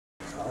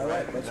All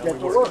right, let's get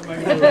to work.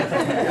 Make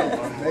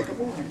a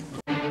movie.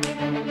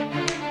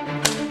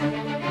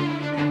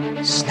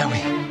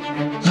 Snowy,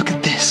 look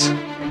at this.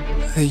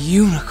 A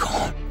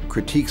unicorn.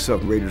 Critiques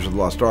of Raiders of the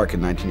Lost Ark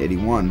in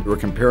 1981 were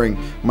comparing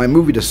my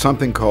movie to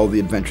something called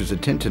The Adventures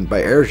of Tintin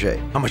by Hergé.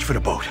 How much for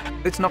the boat?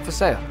 It's not for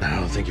sale. I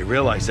don't think you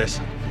realize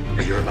this,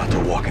 but you're about to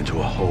walk into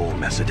a whole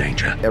mess of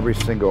danger. Every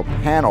single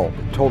panel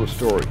told a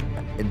story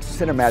in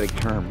cinematic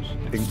terms,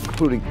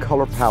 including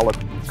color palette,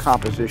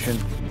 composition,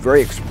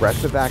 very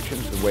expressive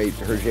actions, the way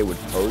Hergé would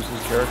pose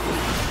his characters.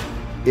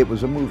 It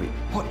was a movie.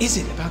 What is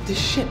it about this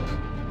ship?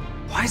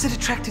 Why has it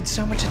attracted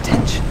so much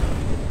attention?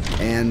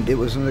 And it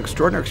was an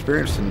extraordinary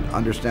experience to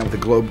understand the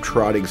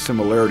globe-trotting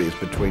similarities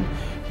between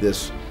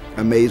this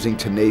amazing,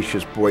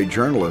 tenacious boy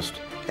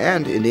journalist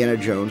and Indiana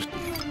Jones.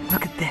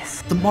 Look at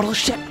this. The model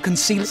ship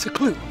conceals a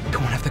clue to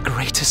one of the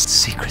greatest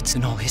secrets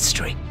in all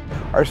history.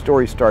 Our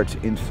story starts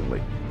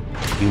instantly.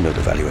 You know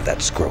the value of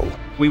that scroll.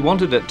 We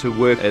wanted it to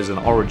work as an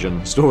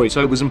origin story,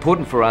 so it was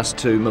important for us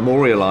to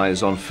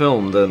memorialize on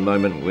film the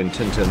moment when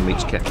Tintin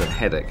meets Captain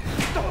Haddock.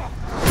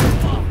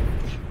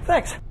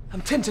 Thanks.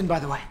 I'm Tintin, by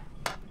the way.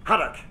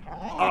 Haddock.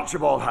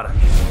 Archibald Haddock.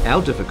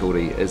 Our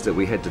difficulty is that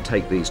we had to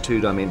take these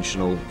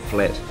two-dimensional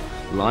flat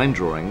line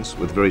drawings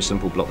with very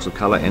simple blocks of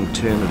color and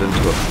turn it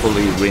into a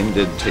fully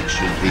rendered,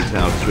 textured,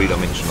 detailed,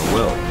 three-dimensional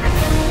world.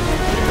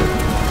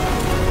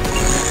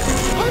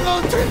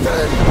 Hello,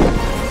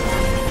 Tintin!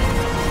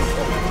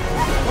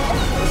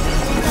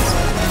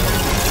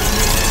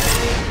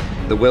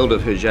 The world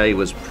of Hergé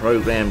was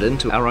programmed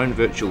into our own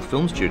virtual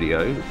film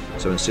studio,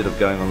 so instead of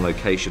going on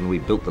location, we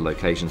built the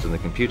locations in the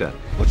computer.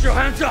 Put your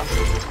hands up!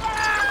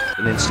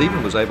 And then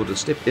Stephen was able to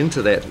step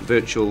into that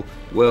virtual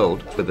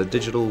world with a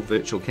digital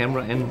virtual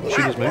camera and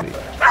shoot his movie.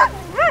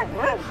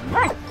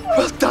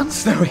 Well done,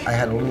 Snowy. I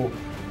had a little,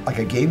 like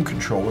a game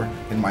controller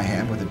in my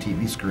hand with a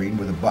TV screen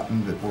with a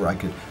button where I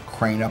could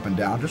crane up and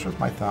down just with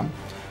my thumb.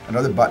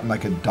 Another button I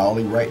could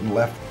dolly right and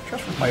left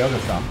just with my other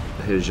thumb.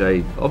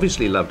 Hergé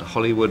obviously loved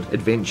Hollywood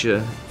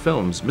adventure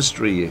films,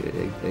 mystery,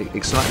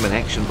 excitement,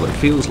 action, but it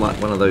feels like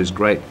one of those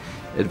great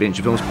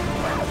adventure films.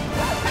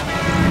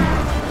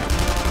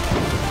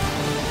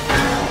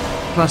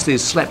 Plus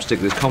there's slapstick,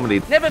 there's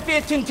comedy. Never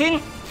fear,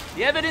 Tintin.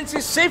 The evidence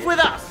is safe with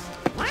us.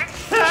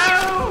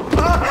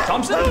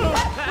 Thompson?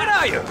 Where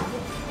are you?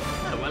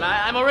 Well,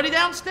 I'm already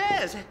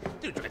downstairs.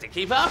 Do try to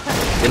keep up.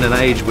 In an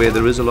age where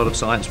there is a lot of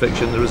science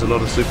fiction, there is a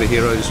lot of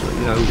superheroes,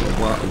 you know,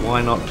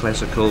 why not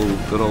classical,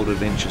 good old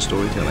adventure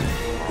storytelling?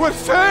 We're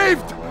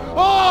saved!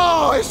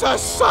 Oh, it's a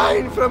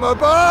sign from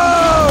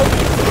above!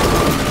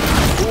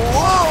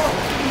 Whoa!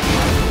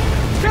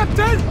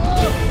 Captain!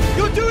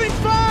 You're doing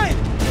fine!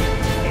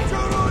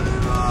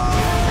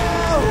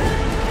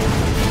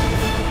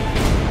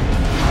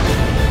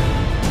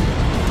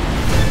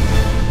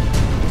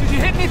 Did you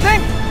hit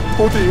anything?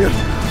 Oh dear.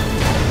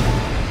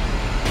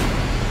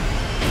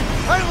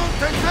 Hello,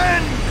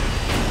 Tintin!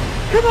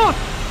 Come on!